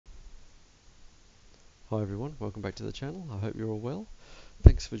Hi everyone, welcome back to the channel. I hope you're all well.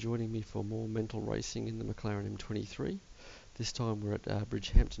 Thanks for joining me for more mental racing in the McLaren M23. This time we're at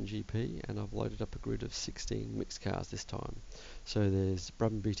Bridgehampton GP and I've loaded up a grid of 16 mixed cars this time. So there's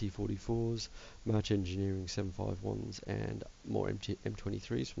Brabham BT44s, March Engineering 751s and more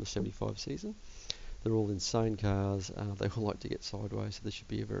M23s from the 75 season. They're all insane cars, they all like to get sideways, so this should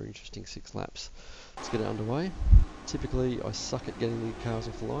be a very interesting 6 laps. Let's get it underway. Typically I suck at getting the cars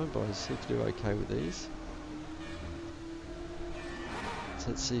off the line, but I seem to do okay with these. So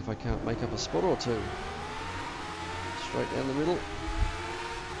let's see if I can't make up a spot or two. Straight down the middle.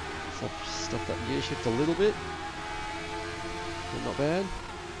 So I've stuffed that gear shift a little bit, but not bad.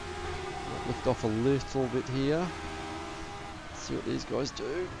 Might lift off a little bit here. Let's see what these guys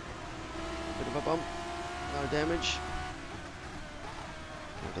do. Bit of a bump, no damage.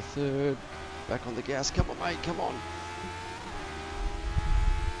 Down to third, back on the gas. Come on, mate, come on.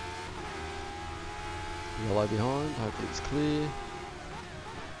 Yellow behind, hopefully it's clear.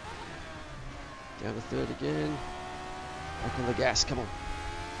 Down to third again. Back on the gas, come on.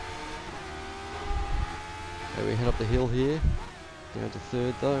 Okay, we head up the hill here. Down to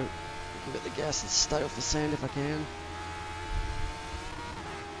third though. Give it the gas and stay off the sand if I can.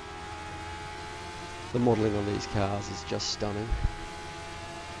 The modelling on these cars is just stunning.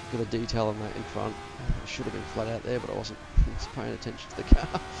 Look at the detail on that in front. I should have been flat out there, but I wasn't paying attention to the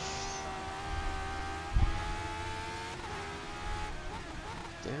car.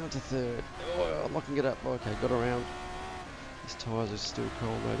 Down to third. Oh, I'm locking it up. Okay, got around. These tyres are still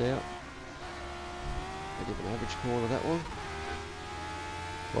cold, no doubt. I did an average corner that one.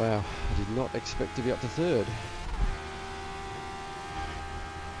 Wow, I did not expect to be up to third.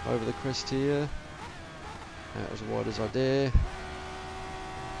 Over the crest here. Out as wide as I dare.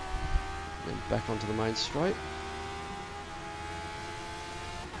 Then back onto the main straight.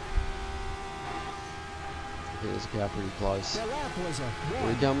 Here's a car pretty close. Here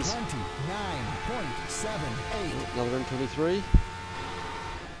he comes. 29.78. Another M23.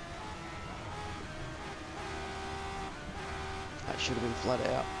 That should have been flat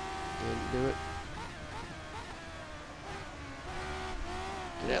out. Didn't do it.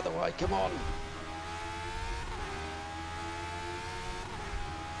 Get out of the way, come on.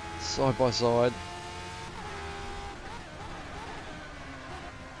 Side by side.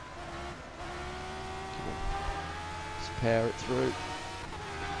 Power it through up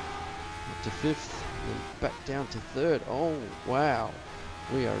to fifth and then back down to third. Oh wow,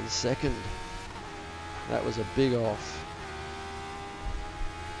 we are in second. That was a big off.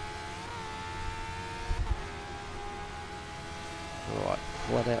 Alright,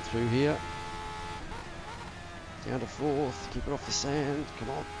 flat out through here. Down to fourth, keep it off the sand,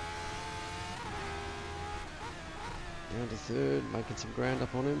 come on. Down to third, making some ground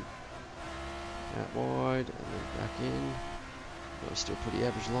up on him. Out wide and then back in. That was still a pretty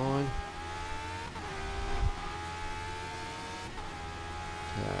average line.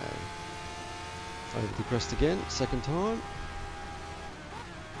 Okay. Over the crest again, second time.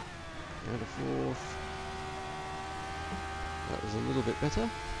 Down to fourth. That was a little bit better.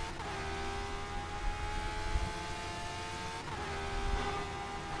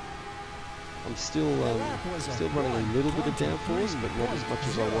 I'm still running a little bit of downforce, but not as much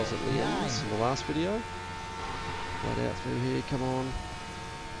as I was at the ends in the last video. Right out through here, come on.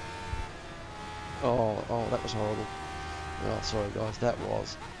 Oh, that was horrible. Oh, sorry guys, that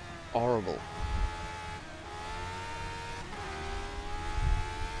was horrible.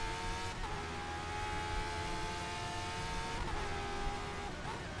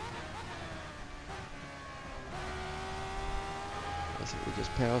 I think we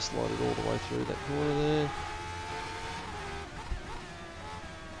just power slided all the way through that corner there.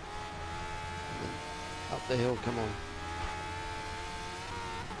 And then up the hill, come on.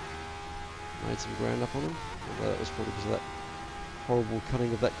 Made some ground up on him. Although that was probably because of that horrible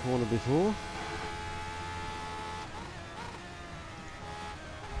cutting of that corner before.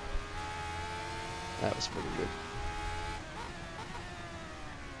 That was pretty good.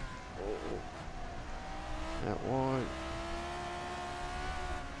 Oh. Out wide.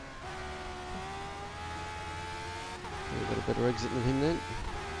 We've got a better exit than him then.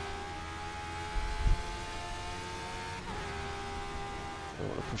 I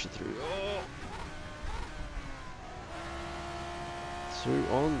want to push it through. Oh! Through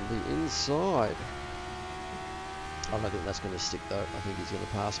on the inside. I don't think that's going to stick though. I think he's going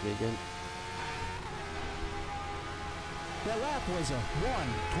to pass me again. The lap was a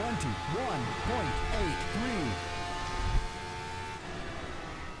 1:21.83.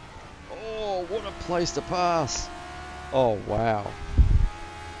 Oh, what a place to pass. Oh, wow.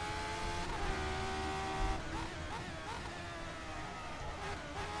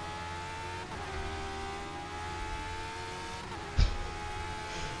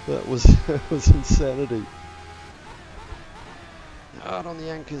 That was that was insanity. Hard on the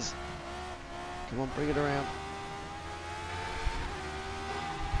anchors. Come on, bring it around.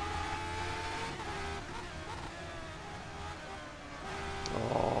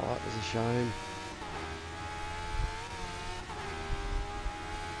 Oh, that was a shame.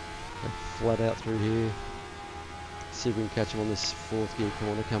 They're flat out through here. See if we can catch them on this fourth gear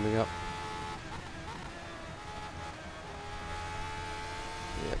corner coming up.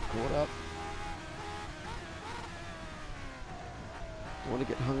 Yep, caught up. Don't want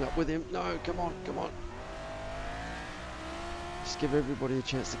to get hung up with him. No, come on, come on. Just give everybody a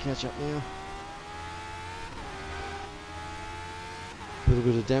chance to catch up now. A little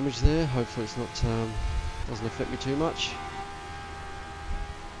bit of damage there. Hopefully it's not doesn't affect me too much.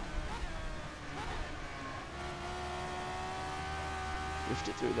 Lift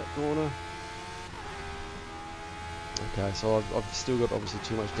it through that corner. Okay, so I've still got obviously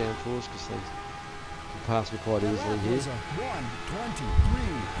too much downforce because they can pass me quite easily here. 123.95.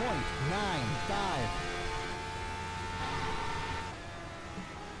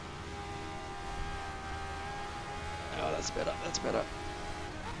 Oh, that's better, that's better.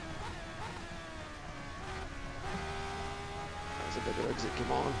 That was a better exit,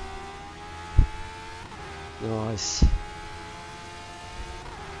 come on. Nice.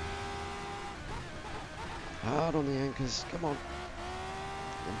 Hard on the anchors, come on.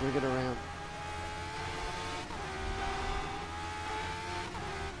 And bring it around.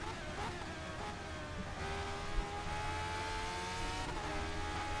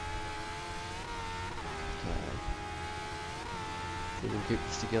 Okay. We can keep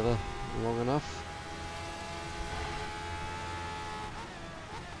this together long enough.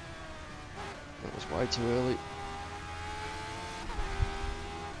 That was way too early.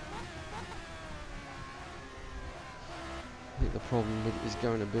 I think the problem is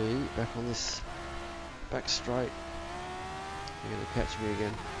going to be back on this back straight. You're going to catch me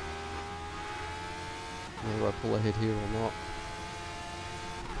again. Whether I pull ahead here or not.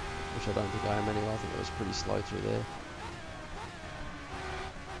 Which I don't think I am anyway. I think it was pretty slow through there.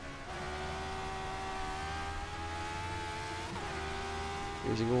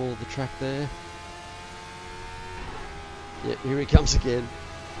 Using all of the track there. Yep, here he comes again.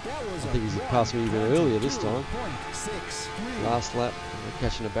 I think he's passed me even earlier this time. Last lap, we're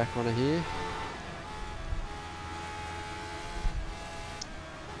catching a back runner here.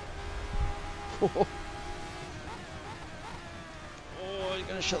 Oh, you're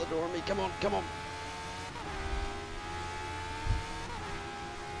going to shut the door on me. Come on, come on.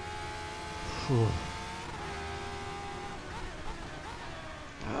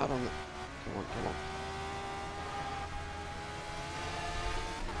 Hard on it. Come on, come on.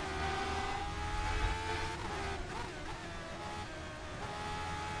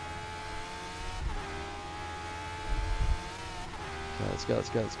 Okay, let's go, let's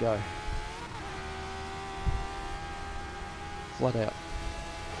go, let's go. Flat out.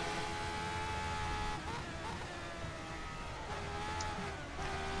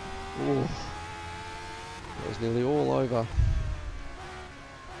 Ooh. That was nearly all over.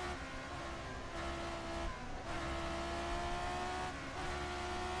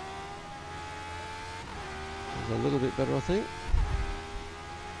 A little bit better, I think.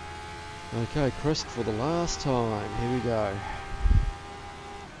 Okay, crest for the last time. Here we go.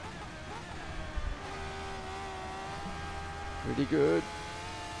 Pretty good.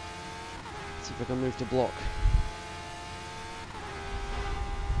 Let's see if I can move to block.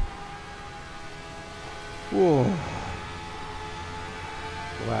 Whoa.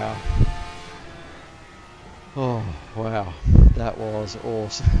 Wow. Oh, wow. That was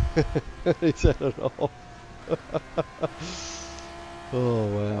awesome. He set it off. Oh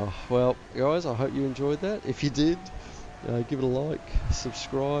wow. Well guys, I hope you enjoyed that. If you did, give it a like,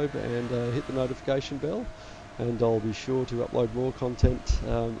 subscribe and hit the notification bell, and I'll be sure to upload more content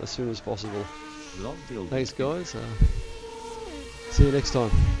as soon as possible. Thanks guys, see you next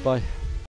time, bye.